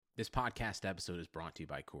This podcast episode is brought to you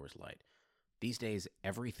by Coors Light. These days,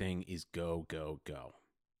 everything is go, go, go.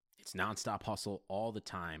 It's nonstop hustle all the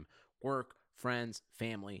time. Work, friends,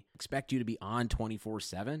 family expect you to be on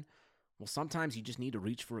 24/7. Well, sometimes you just need to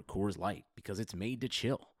reach for a Coors Light because it's made to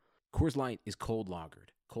chill. Coors Light is cold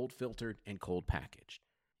lagered, cold filtered, and cold packaged.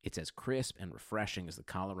 It's as crisp and refreshing as the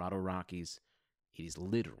Colorado Rockies. It is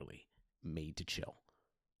literally made to chill.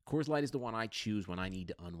 Coors Light is the one I choose when I need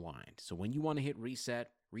to unwind. So when you want to hit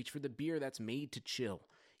reset, reach for the beer that's made to chill.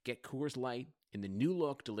 Get Coors Light in the new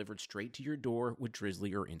look delivered straight to your door with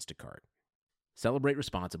Drizzly or Instacart. Celebrate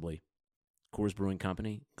responsibly. Coors Brewing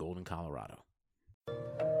Company, Golden, Colorado.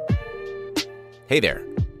 Hey there.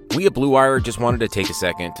 We at Blue Wire just wanted to take a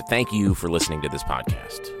second to thank you for listening to this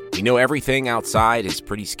podcast. We know everything outside is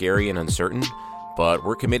pretty scary and uncertain, but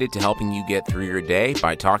we're committed to helping you get through your day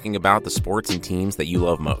by talking about the sports and teams that you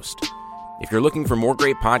love most. If you're looking for more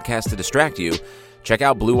great podcasts to distract you, check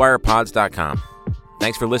out BlueWirePods.com.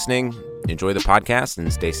 Thanks for listening. Enjoy the podcast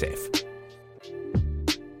and stay safe.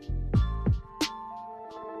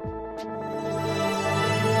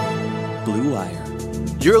 Blue Wire.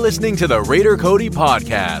 You're listening to the Raider Cody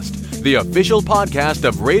Podcast, the official podcast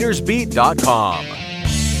of RaidersBeat.com.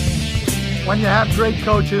 When you have great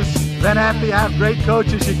coaches, then after you have great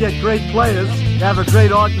coaches, you get great players, you have a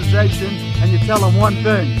great organization, and you tell them one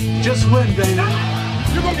thing: just win, baby.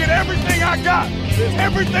 You're going to get everything I got.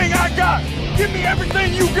 Everything I got. Give me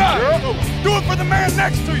everything you got. Yeah. Do it for the man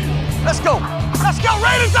next to you. Let's go. Let's go.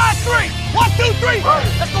 Raiders on three. 1, 2, 3.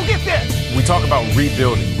 Let's go get there. We talk about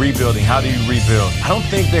rebuilding. How do you rebuild? I don't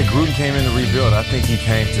think that Gruden came in to rebuild. I think he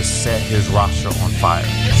came to set his roster on fire.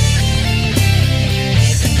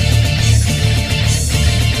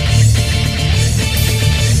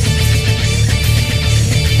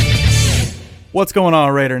 What's going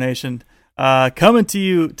on, Raider Nation? Coming to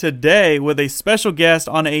you today with a special guest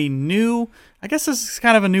on a new, I guess this is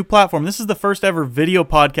kind of a new platform. This is the first ever video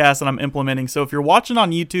podcast that I'm implementing. So if you're watching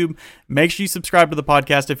on YouTube, make sure you subscribe to the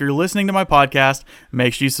podcast. If you're listening to my podcast,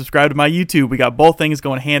 make sure you subscribe to my YouTube. We got both things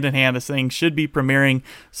going hand in hand. This thing should be premiering.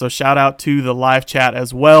 So shout out to the live chat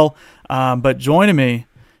as well. But joining me,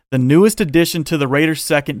 the newest addition to the Raiders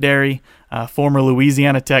secondary, former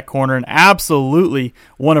Louisiana Tech corner, and absolutely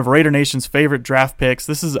one of Raider Nation's favorite draft picks.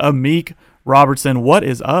 This is Amik Robertson. What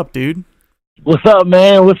is up, dude? What's up,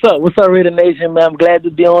 man? What's up, Raider Nation, man? I'm glad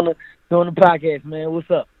to be on the podcast, man.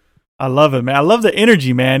 What's up? I love it, man. I love the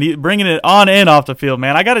energy, man. You bringing it on and off the field,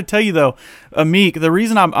 man. I got to tell you, though, Amik, the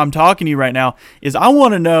reason I'm talking to you right now is I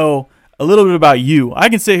want to know a little bit about you. I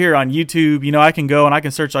can sit here on YouTube, you know, I can go and I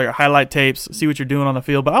can search all your highlight tapes, see what you're doing on the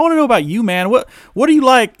field, but I want to know about you, man. What do you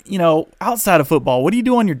like, you know, outside of football? What do you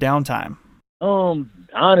do on your downtime?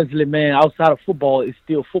 Honestly, man, outside of football, it's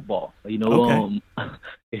still football. You know, okay.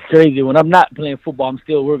 It's crazy. When I'm not playing football, I'm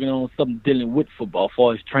still working on something dealing with football as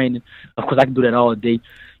far as training. Of course, I can do that all day.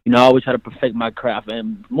 You know, I always try to perfect my craft.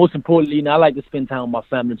 And most importantly, you know, I like to spend time with my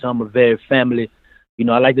family. So I'm a very family. You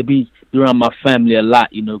know, I like to be around my family a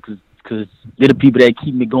lot, you know, because they're the people that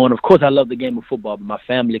keep me going. Of course, I love the game of football, but my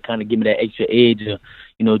family kind of give me that extra edge,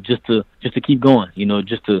 you know, just to keep going, you know,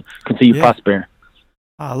 just to continue prospering.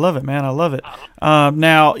 I love it, man. I love it.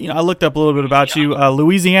 Now, you know, I looked up a little bit about you.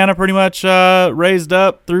 Louisiana, pretty much raised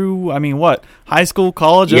up through, I mean, what? High school,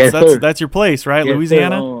 college? That's your place, right? Yes,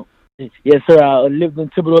 Louisiana? Yes, sir. I lived in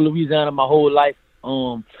Thibodaux, Louisiana my whole life.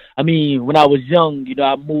 I mean, when I was young, you know,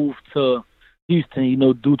 I moved to Houston, you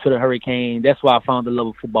know, due to the hurricane. That's why I found the love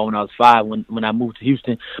of football when I was 5. When I moved to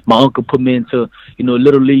Houston, my uncle put me into, you know,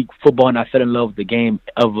 Little League football, and I fell in love with the game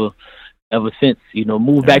ever since. You know,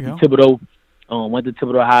 moved back to Thibodaux. Went to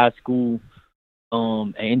Thibodaux High School,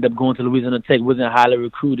 and ended up going to Louisiana Tech. Wasn't highly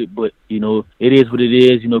recruited, but, you know, it is what it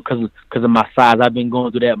is, you know, because of my size. I've been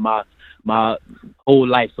going through that my whole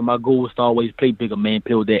life, so my goal was to always play bigger, man,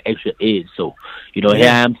 play with that extra edge. So, you know, here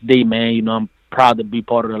I am today, man. You know, I'm proud to be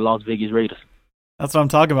part of the Las Vegas Raiders. That's what I'm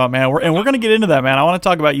talking about, man. We're going to get into that, man. I want to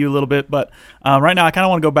talk about you a little bit, but right now I kind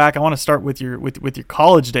of want to go back. I want to start with your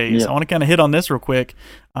college days. Yeah. I want to kind of hit on this real quick.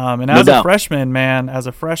 And as a freshman, man, as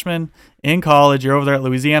a freshman in college, you're over there at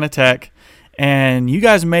Louisiana Tech, and you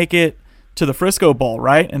guys make it to the Frisco Bowl,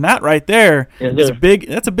 right? And that right there is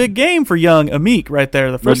that's a big game for young Amik right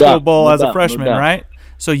there, the Frisco Bowl as a freshman, right?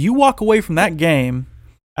 So you walk away from that game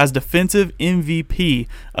as defensive MVP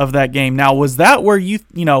of that game. Now, was that where you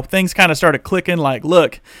know, things kind of started clicking, like,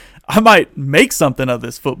 look, I might make something of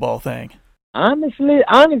this football thing? Honestly,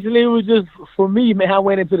 it was just, for me, man, I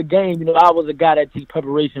went into the game, you know, I was a guy that takes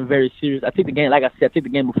preparation very serious. I take the game, like I said, I take the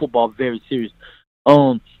game of football very serious.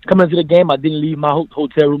 Coming into the game, I didn't leave my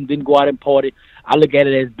hotel room, didn't go out and party. I look at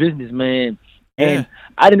it as business, man. And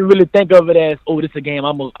I didn't really think of it as, oh, this is a game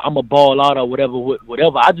I'm a ball out or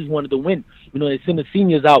whatever. I just wanted to win. You know, they send the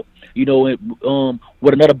seniors out, you know,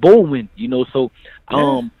 with another bowl win, you know. So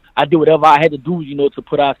I did whatever I had to do, you know, to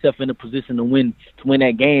put ourselves in a position to win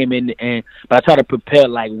that game. But I tried to prepare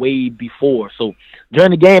like way before. So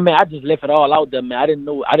during the game, man, I just left it all out there, man. I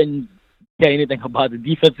didn't care anything about the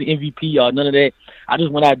defensive MVP or none of that. I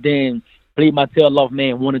just went out there and played my tail off,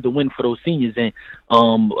 man. Wanted to win for those seniors, and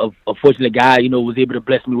unfortunately, guy, you know, was able to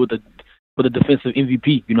bless me with the defensive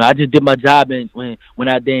MVP. You know, I just did my job and went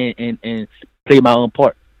out there and played my own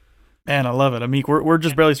part. Man, I love it. Amik, we're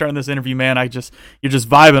just barely starting this interview, man. You're just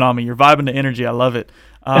vibing on me. You're vibing to energy. I love it.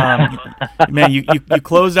 Man, you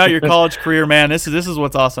closed out your college career, man. This is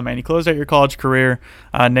what's awesome, man. You closed out your college career,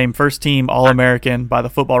 named first team All-American by the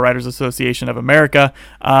Football Writers Association of America.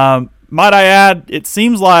 Might I add, it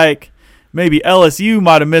seems like maybe LSU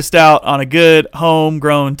might have missed out on a good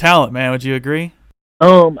homegrown talent, man. Would you agree?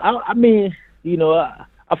 I mean, you know,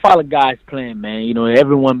 I follow guys playing, man. You know,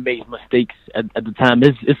 everyone makes mistakes at the time.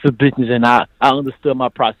 It's a business, and I understood my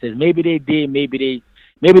process. Maybe they did, maybe they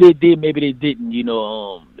didn't. You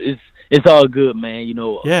know, it's all good, man. You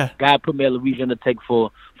know, God put me at Louisiana Tech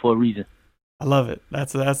for a reason. I love it.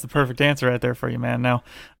 That's the perfect answer right there for you, man. Now,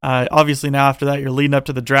 obviously, now after that, you're leading up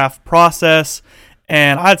to the draft process.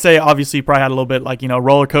 And I'd say, obviously, you probably had a little bit like, you know,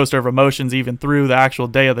 roller coaster of emotions even through the actual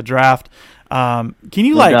day of the draft. Can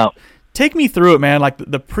you, take me through it, man? Like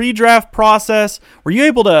the pre-draft process, were you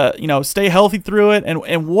able to, you know, stay healthy through it?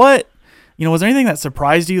 And what, you know, was there anything that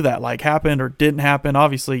surprised you that like happened or didn't happen?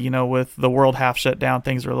 Obviously, you know, with the world half shut down,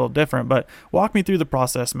 things are a little different. But walk me through the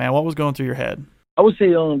process, man. What was going through your head? I would say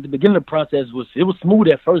the beginning of the process was smooth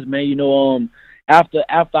at first, man. You know, after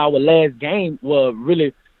our last game, well,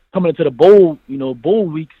 really coming into the bowl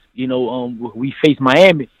weeks, you know, we faced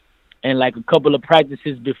Miami, and like a couple of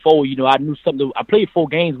practices before, you know, I knew something. I played 4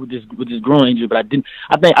 games with this groin injury, but I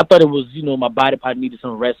thought it was, you know, my body probably needed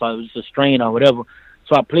some rest, or it was just a strain or whatever.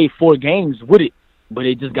 So I played 4 games with it, but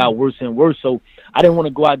it just got worse and worse. So I didn't want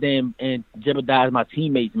to go out there and jeopardize my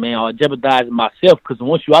teammates, man, or jeopardize myself, because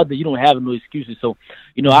once you're out there, you don't have no excuses. So,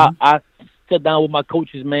 you know, I sat down with my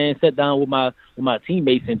coaches, man, sat down with my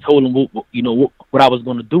teammates and told them what I was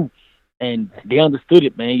going to do. And they understood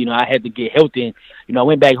it, man. You know, I had to get healthy, and you know, I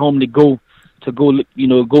went back home to go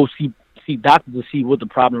see doctors to see what the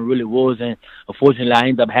problem really was. And unfortunately, I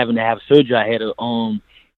ended up having to have surgery. I had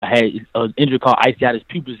an injury called ischitis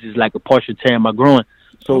pubis, is like a partial tear in my groin.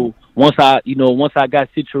 So once I got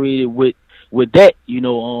situated with that, you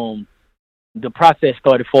know, the process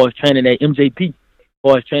started for us training at MJP,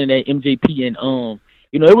 and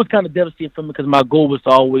you know, it was kind of devastating for me because my goal was to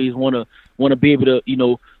always want to be able to, you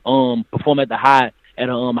know, perform at a high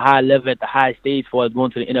level at the high stage for us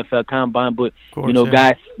going to the NFL Combine. But course, you know,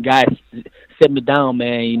 guys set me down,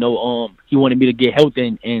 man. You know, he wanted me to get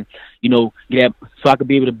healthy and you know, so I could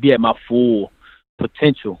be able to be at my full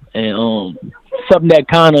potential. And something that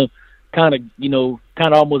kind of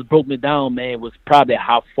almost broke me down, man, was probably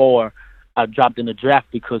how far I dropped in the draft,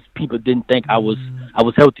 because people didn't think I was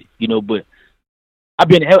healthy, you know. But I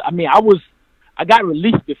got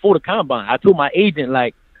released before the Combine. I told my agent,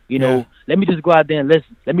 like, you know, let me just go out there and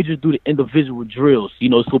let me just do the individual drills, you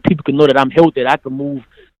know, so people can know that I'm healthy, that I can move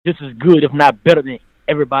just as good, if not better, than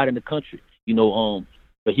everybody in the country, you know.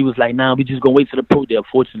 But he was like, nah, we just gonna wait till the pro day.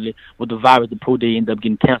 Unfortunately, with the virus, the pro day ended up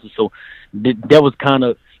getting canceled. So that was kind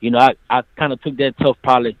of, you know, I kind of took that tough,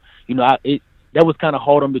 probably, you know, that was kind of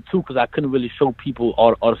hard on me too, because I couldn't really show people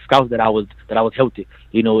or the scouts that I was healthy,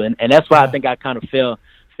 you know, and that's why I think I kind of fell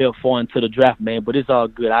far into the draft, man. But it's all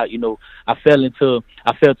good. I fell to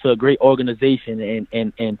a great organization,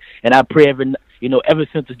 and I pray ever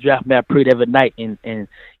since the draft, man, I prayed every night, and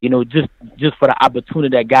you know, just for the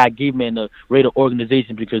opportunity that God gave me in the Raider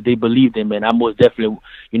organization, because they believed in me, and I most definitely,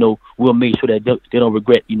 you know, will make sure that they don't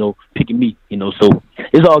regret, you know, picking me, you know. So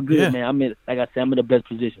it's all good, man. Like I said, I'm in the best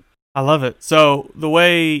position. I love it. So the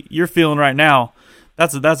way you're feeling right now,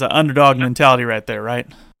 that's an underdog mentality right there, right?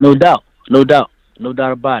 No doubt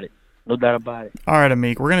about it. All right,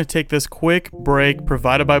 Amik, we're going to take this quick break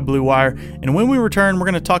provided by Blue Wire, and when we return, we're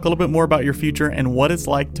going to talk a little bit more about your future and what it's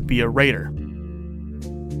like to be a Raider.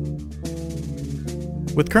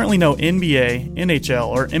 With currently no NBA, NHL,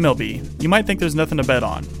 or MLB, you might think there's nothing to bet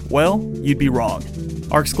on. Well, you'd be wrong.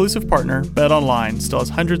 Our exclusive partner, BetOnline, still has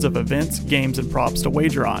hundreds of events, games, and props to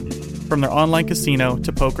wager on. From their online casino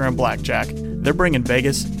to poker and blackjack, they're bringing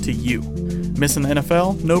Vegas to you. Missing the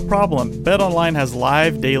NFL? No problem. BetOnline has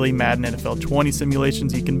live daily Madden NFL 20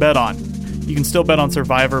 simulations you can bet on. You can still bet on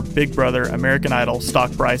Survivor, Big Brother, American Idol,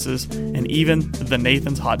 stock prices, and even the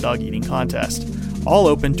Nathan's Hot Dog Eating Contest. all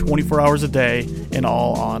open 24 hours a day and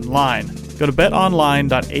all online. Go to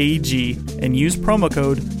betonline.ag and use promo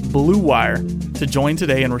code BLUEWIRE to join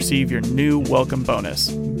today and receive your new welcome bonus.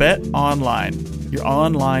 Bet Online, your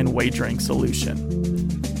online wagering solution.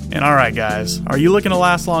 And all right, guys, are you looking to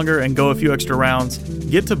last longer and go a few extra rounds?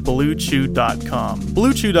 Get to BlueChew.com.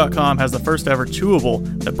 BlueChew.com has the first ever chewable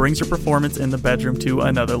that brings your performance in the bedroom to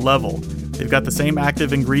another level. They've got the same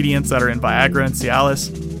active ingredients that are in Viagra and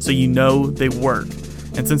Cialis, so you know they work.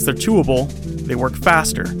 And since they're chewable, they work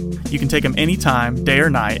faster. You can take them anytime, day or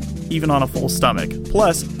night, even on a full stomach.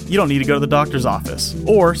 Plus, you don't need to go to the doctor's office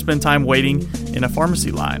or spend time waiting in a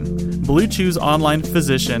pharmacy line. Blue Chew's online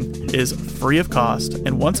physician is free of cost,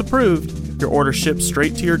 and once approved, your order ships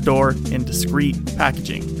straight to your door in discreet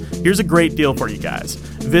packaging. Here's a great deal for you guys.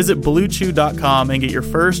 Visit BlueChew.com and get your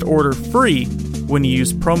first order free when you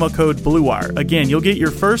use promo code BLUEWIRE. Again, you'll get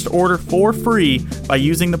your first order for free by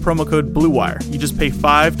using the promo code BLUEWIRE. You just pay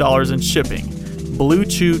 $5 in shipping.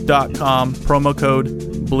 BlueChew.com, promo code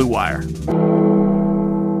BLUEWIRE.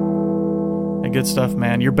 Good stuff,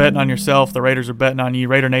 man. You're betting on yourself. The Raiders are betting on you.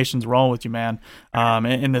 Raider Nation's rolling with you, man.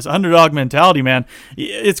 In this underdog mentality, man,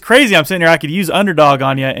 it's crazy. I'm sitting here, I could use underdog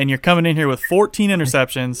on you, and you're coming in here with 14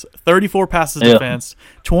 interceptions, 34 passes defense,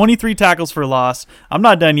 23 tackles for loss. I'm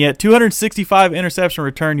not done yet. 265 interception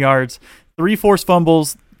return yards, 3 forced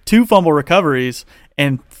fumbles, 2 fumble recoveries,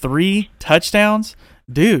 and 3 touchdowns.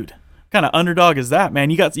 Dude, what kind of underdog is that,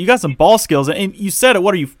 man? You got some ball skills, and you said it.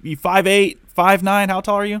 What are you 5'8", 5'9"? How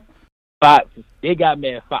tall are you? They got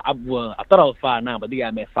me at 5. Well, I thought I was 5'9", but they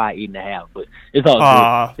got me at 5'8.5". But it's all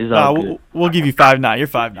good. It's all good. We'll give you 5'9". You're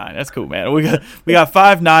 5'9". That's cool, man. We got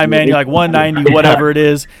 5'9", man. You're like 190, whatever it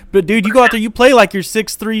is. But dude, you go out there, you play like you're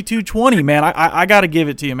 6'3", 220, man. I got to give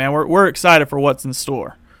it to you, man. We're excited for what's in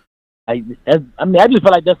store. I just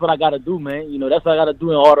feel like that's what I got to do, man. You know, that's what I got to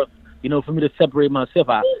do in order, you know, for me to separate myself.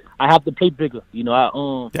 I have to play bigger. You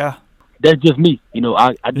know, yeah. That's just me. You know,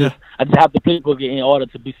 I just have to play bigger in order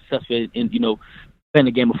to be successful in, you know, playing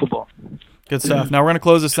the game of football. Good stuff. Now we're going to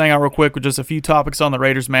close this thing out real quick with just a few topics on the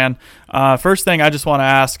Raiders, man. First thing I just want to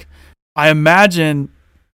ask, I imagine,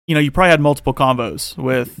 you know, you probably had multiple convos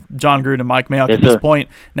with Jon Gruden and Mike Mayock at this point.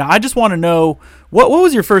 Now, I just want to know, what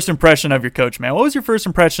was your first impression of your coach, man? What was your first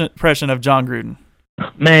impression of Jon Gruden?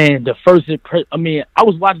 Man, the first impression, I mean, I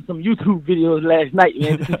was watching some YouTube videos last night,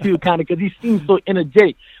 man, just to feel kind of, because he seems so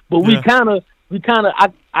energetic. But I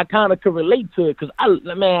kind of could relate to it, because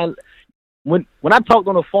when I talked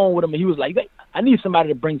on the phone with him, he was like, I need somebody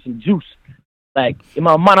to bring some juice. Like, in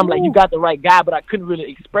my mind, I'm like, you got the right guy, but I couldn't really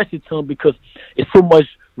express it to him because it's so much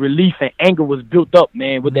relief and anger was built up,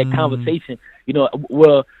 man, with that conversation. You know,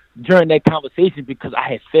 well, during that conversation, because I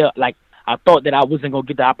had felt like I thought that I wasn't going to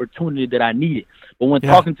get the opportunity that I needed. But when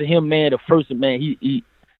talking to him, man, the first, man, he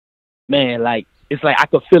like, it's like I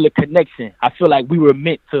could feel a connection. I feel like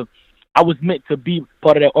I was meant to be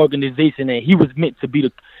part of that organization, and he was meant to be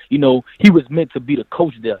the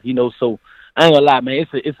coach there, you know. So I ain't gonna lie, man,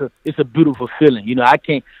 it's a beautiful feeling. You know, I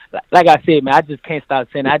can't, like I said, man, I just can't stop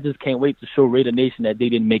saying, I just can't wait to show Raider Nation that they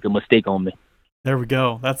didn't make a mistake on me. There we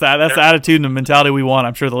go. That's the attitude and the mentality we want.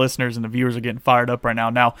 I'm sure the listeners and the viewers are getting fired up right now.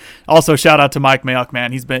 Now, also shout out to Mike Mayock,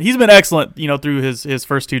 man. He's been excellent, you know, through his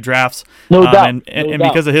first 2 drafts. No doubt. And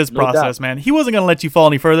because of his process, man, he wasn't going to let you fall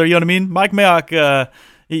any further. You know what I mean? Mike Mayock,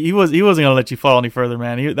 he wasn't going to let you fall any further,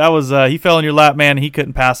 man. He fell in your lap, man. He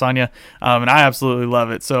couldn't pass on you, and I absolutely love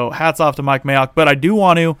it. So hats off to Mike Mayock. But I do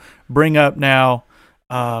want to bring up now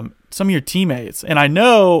some of your teammates. And I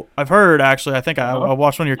know, I've heard, actually, I think I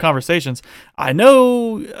watched one of your conversations. I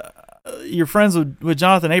know you're friends with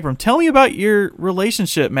Jonathan Abram. Tell me about your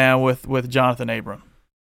relationship, man, with Jonathan Abram.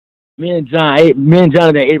 Me and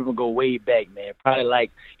Jonathan Abram go way back, man. Probably like,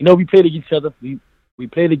 you know, we played against each other. We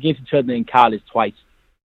played against each other in college twice.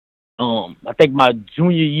 I think my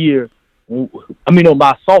junior year,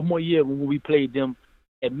 my sophomore year when we played them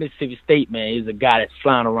at Mississippi State, man, he's a guy that's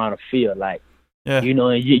flying around the field, like, you know,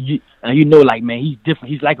 and you know, like, man, he's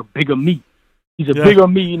different. He's like a bigger me. He's a bigger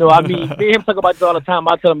me, you know. I mean, me and him talk about it all the time.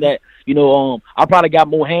 I tell him that, you know, I probably got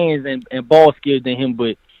more hands and ball skills than him,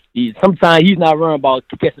 but sometimes he's not worrying about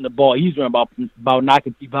catching the ball. He's worrying about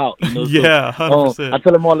knocking people out, you know. 100%. I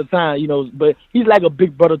tell him all the time, you know, but he's like a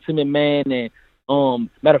big brother to me, man. And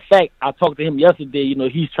matter of fact, I talked to him yesterday. You know,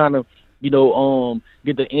 he's trying to, you know,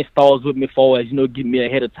 get the installs with me as, you know, get me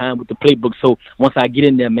ahead of time with the playbook. So once I get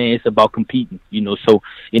in there, man, it's about competing, you know. So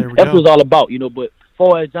that's what it's all about, you know. But as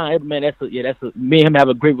far as John Abram, man, me and him have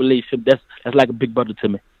a great relationship. That's like a big brother to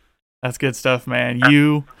me. That's good stuff, man.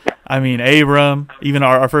 You I mean, Abram, even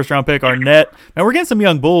our first-round pick, Arnett. Man, we're getting some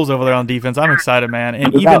young bulls over there on defense. I'm excited, man.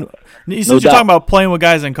 And even since you're talking about playing with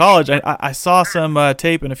guys in college, I saw some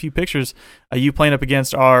tape and a few pictures you playing up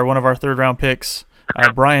against one of our third-round picks,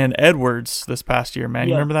 Brian Edwards, this past year, man.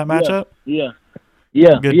 You remember that matchup? Yeah.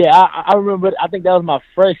 I remember. I think that was my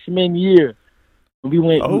freshman year. We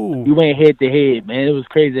went head-to-head, man. It was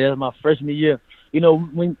crazy. That was my freshman year. You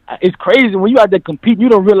know, it's crazy when you out there competing, you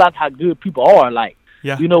don't realize how good people are. Like,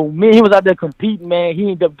 you know, me, he was out there competing, man. He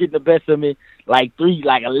ended up getting the best of me. Like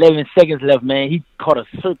 11 seconds left, man. He caught a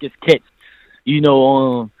circus catch, you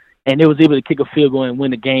know, and they was able to kick a field goal and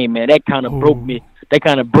win the game, man. That kind of broke me. That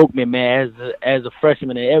kind of broke me, man, as a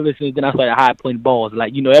freshman. And ever since then, I started high playing balls.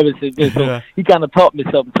 Like, you know, ever since then, so he kind of taught me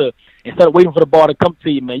something to, instead of waiting for the ball to come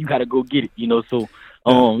to you, man, you got to go get it, you know. So,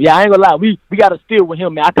 I ain't gonna lie, we got to steal with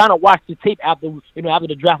him, man. I kind of watched the tape after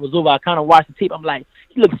the draft was over. I kind of watched the tape. I'm like,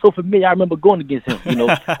 he looks so familiar. I remember going against him, you know.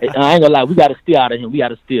 I ain't gonna lie, we got to steal out of him. We got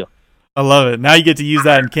to steal. I love it. Now you get to use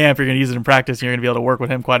that in camp. You're going to use it in practice, and you're going to be able to work with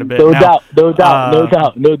him quite a bit. No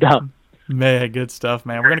doubt. Man, good stuff,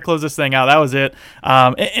 man. We're going to close this thing out. That was it.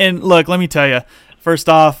 And look, let me tell you, first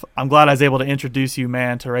off, I'm glad I was able to introduce you,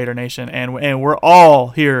 man, to Raider Nation, and we're all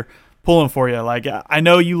here pulling for you. Like, I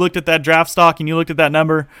know you looked at that draft stock and you looked at that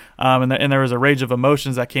number, and there was a rage of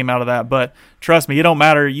emotions that came out of that. But trust me, it don't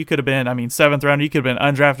matter. You could have been, 7th round. You could have been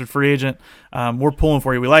undrafted free agent. We're pulling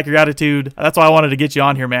for you. We like your attitude. That's why I wanted to get you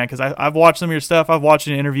on here, man, because I've watched some of your stuff. I've watched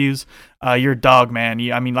your interviews. You're a dog, man.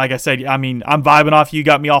 Like I said, I'm vibing off you. You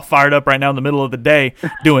got me all fired up right now in the middle of the day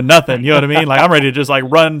doing nothing. You know what I mean? Like, I'm ready to just, like,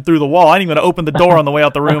 run through the wall. I ain't even going to open the door on the way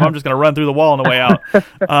out the room. I'm just going to run through the wall on the way out.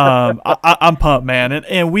 I'm pumped, man.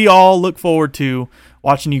 And we all look forward to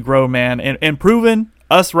watching you grow, man, and proving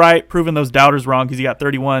us right, proving those doubters wrong, because you got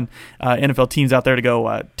 31 NFL teams out there to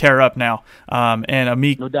go tear up now. And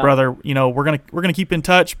Amik, brother, you know, we're gonna keep in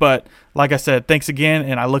touch. But like I said, thanks again,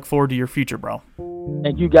 and I look forward to your future, bro.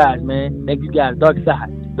 Thank you guys, man. Thank you guys. Dark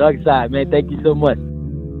side, man. Thank you so much.